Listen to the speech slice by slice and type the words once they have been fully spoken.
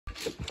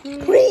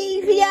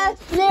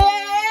Previously.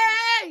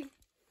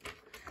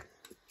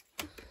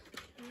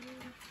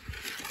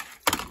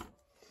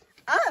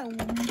 Oh.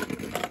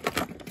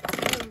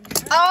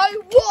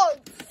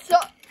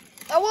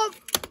 I want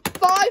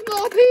 5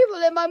 more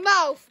people in my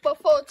mouth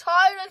before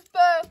Tyler's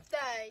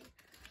birthday.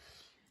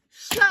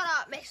 Shut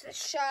up, Mr.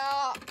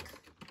 Shark.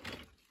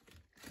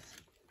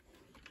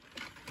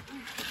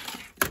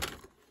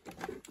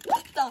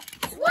 What the?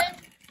 What?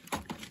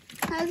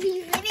 Has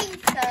he been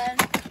eaten?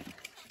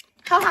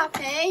 How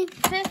happy?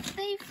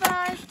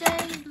 55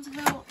 days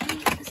until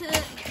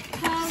eaten.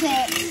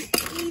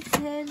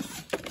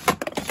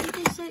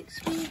 56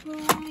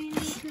 people.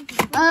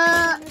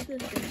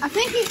 I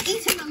think he's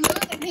eaten a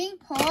lot of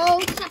people.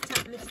 Shut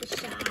up, Mr.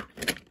 Shark.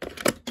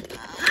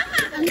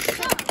 And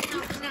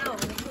No,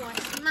 before I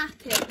smack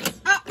it.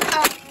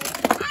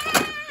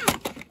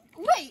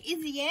 Wait,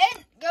 is he in?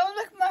 Go and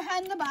look at my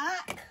hand in the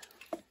back.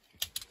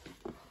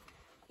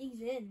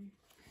 He's in.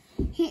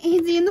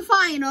 Is he in the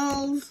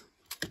finals?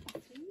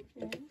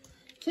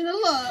 Can I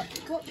look?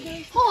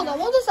 Hold on,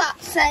 what does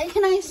that say?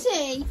 Can I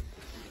see?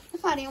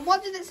 Funny, and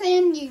what did it say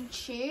on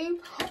YouTube?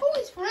 Oh,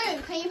 it's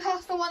blue. Can you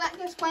pass the one that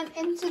just went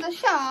into the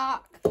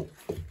shark? And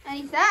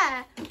he's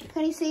there.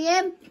 Can you see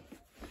him?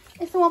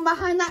 It's the one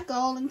behind that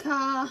golden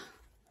car.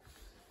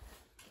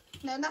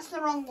 No, that's the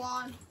wrong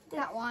one.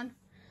 That one.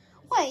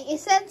 Wait, it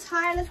said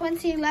Tyler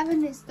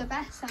 2011 is the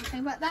best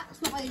something, but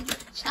that's not my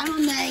channel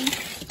name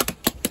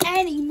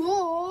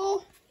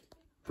anymore.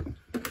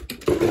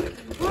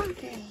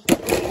 Okay.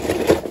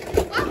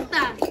 What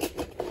the?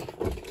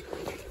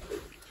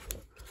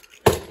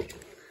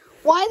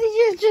 Why did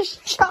you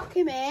just chuck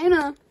him in?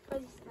 Yay!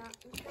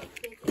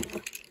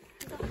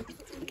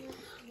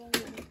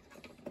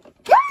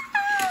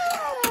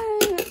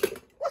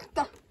 What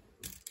the?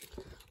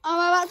 I'm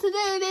about to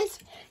do this.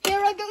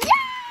 Here I go.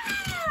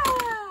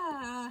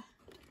 Yeah!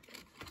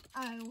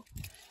 Oh.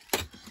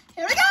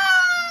 Here I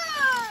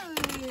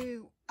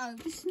go! Oh,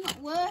 this is not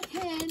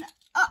working.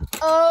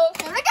 Uh-oh.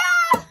 Here I go!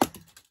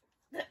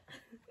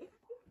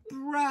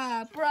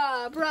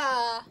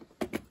 Bruh.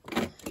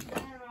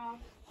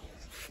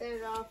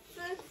 There are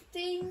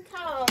 15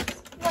 cars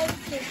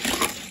waiting.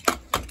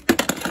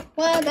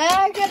 Well,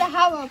 they're going to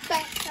have a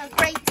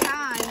great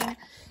time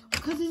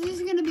because this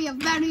is going to be a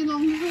very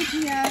long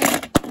video.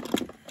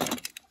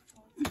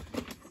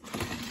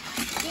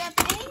 We have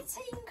 18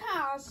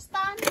 cars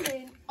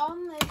standing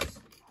on this,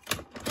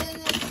 in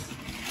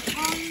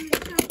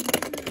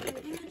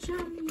the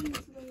Champions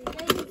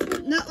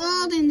League. They're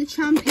all in the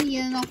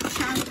champion of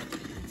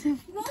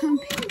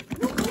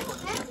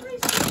Every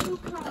single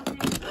car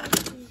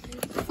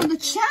for the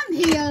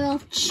champion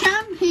of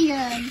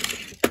champions.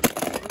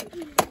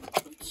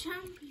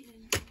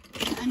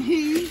 And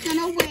who's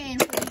gonna win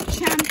the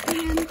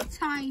champion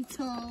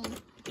title?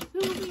 Who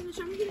will be the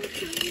champion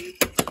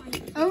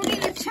title? Only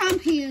the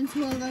champions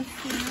will go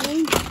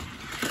through.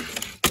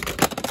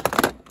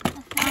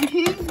 And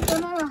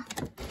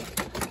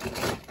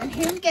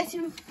who's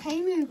getting pay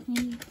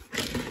movie?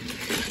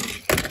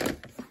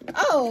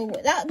 Oh,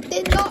 that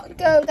did not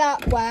go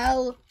that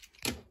well.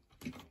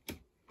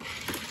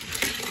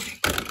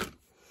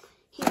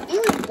 He's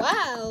doing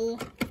well.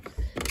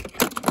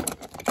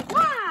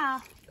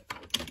 Wow.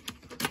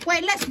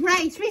 Wait, let's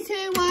race. 3,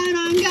 2, 1,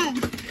 and go.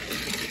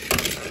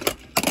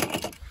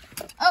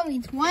 Oh,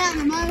 he's one at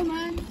the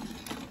moment.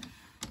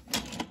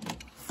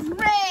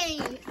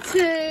 3,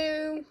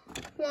 2,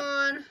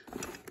 1.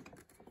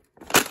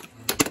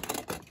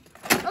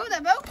 Oh,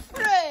 they're both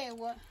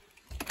through.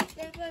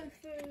 They're both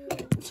through.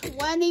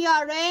 20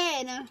 are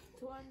in.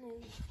 20.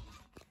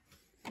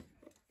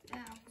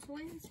 Now,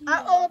 20.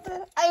 Are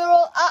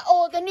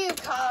all the new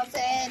cars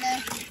in?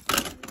 Yeah.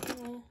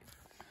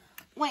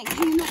 Wait,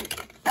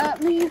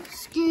 can you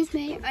excuse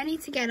me? I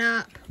need to get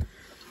up.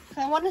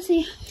 I want to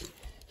see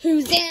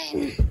who's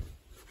in.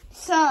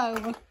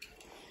 So,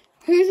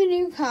 who's a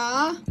new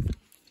car?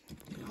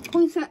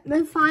 Who's that?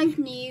 The 5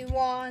 new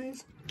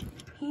ones.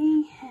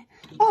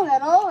 Oh,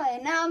 they're all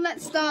in. Now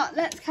let's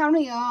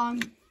carry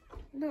on.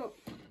 Look.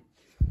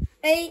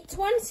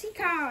 20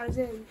 cars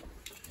in.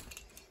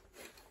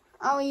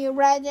 Are you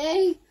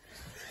ready?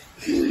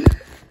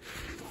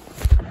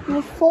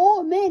 We're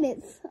 4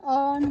 minutes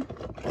on.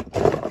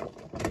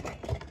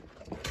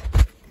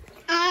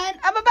 And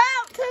I'm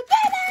about to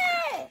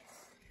finish!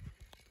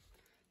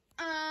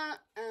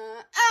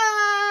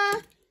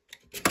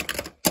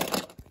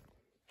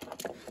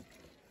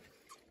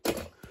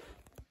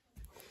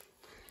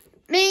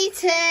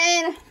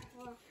 Meeting!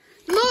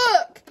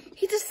 Look!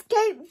 He's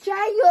escaped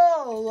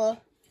jail!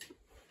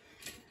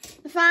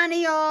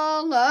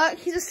 Nathaniel, look,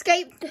 he's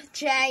escaped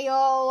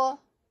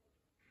jail.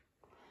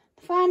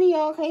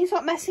 Nathaniel, can you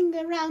stop messing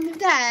around with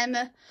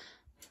them?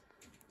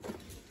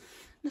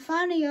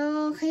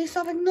 Nathaniel, can you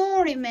stop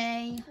ignoring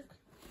me?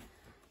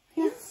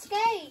 He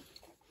escaped.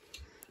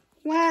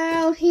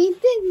 Well, he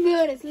did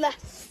learn his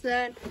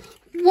lesson.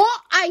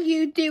 What are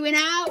you doing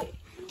out?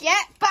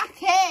 Get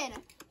back in.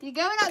 You're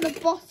going at the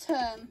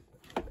bottom.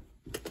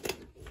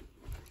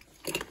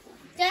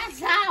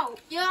 Get out.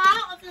 You're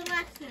out of the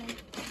lesson.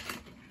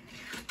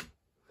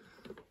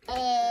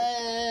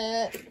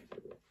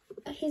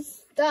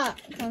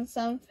 stuck on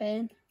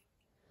something.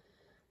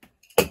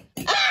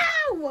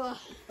 Ow!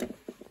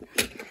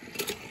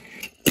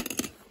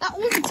 That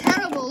was a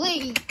terrible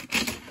leap.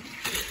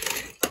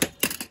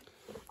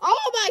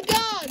 Oh my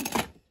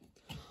god!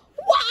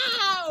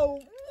 Wow!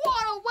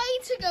 What a way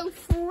to go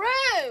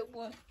through!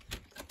 What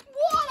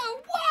a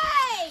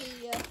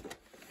way!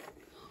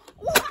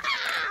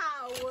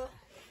 Wow!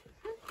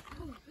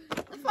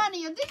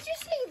 Funny, did you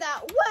see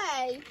that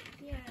way?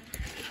 Yeah.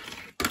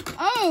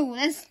 Oh,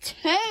 there's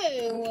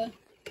two.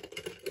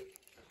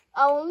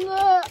 Oh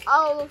look!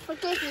 Oh,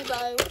 forgive me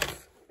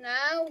both.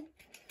 Now,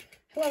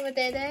 whoever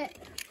did it,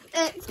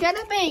 it's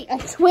gonna be a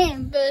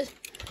twin. But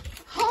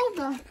hold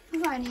on,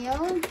 Funny.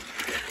 Are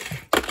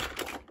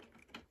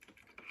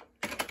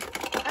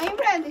you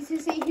ready to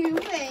see who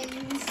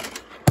wins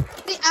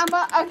the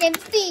Amber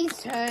against these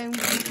two?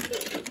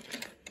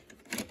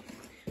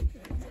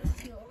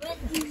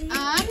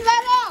 And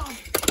Venom!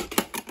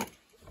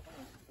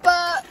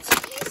 But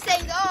he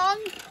stayed on.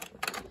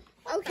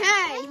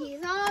 Okay,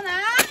 he's on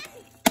and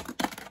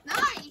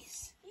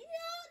nice.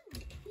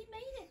 He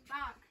made it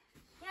back.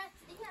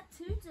 He had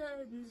 2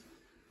 turns.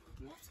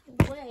 He had to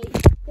wait.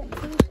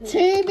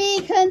 To be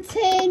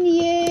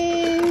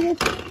continued.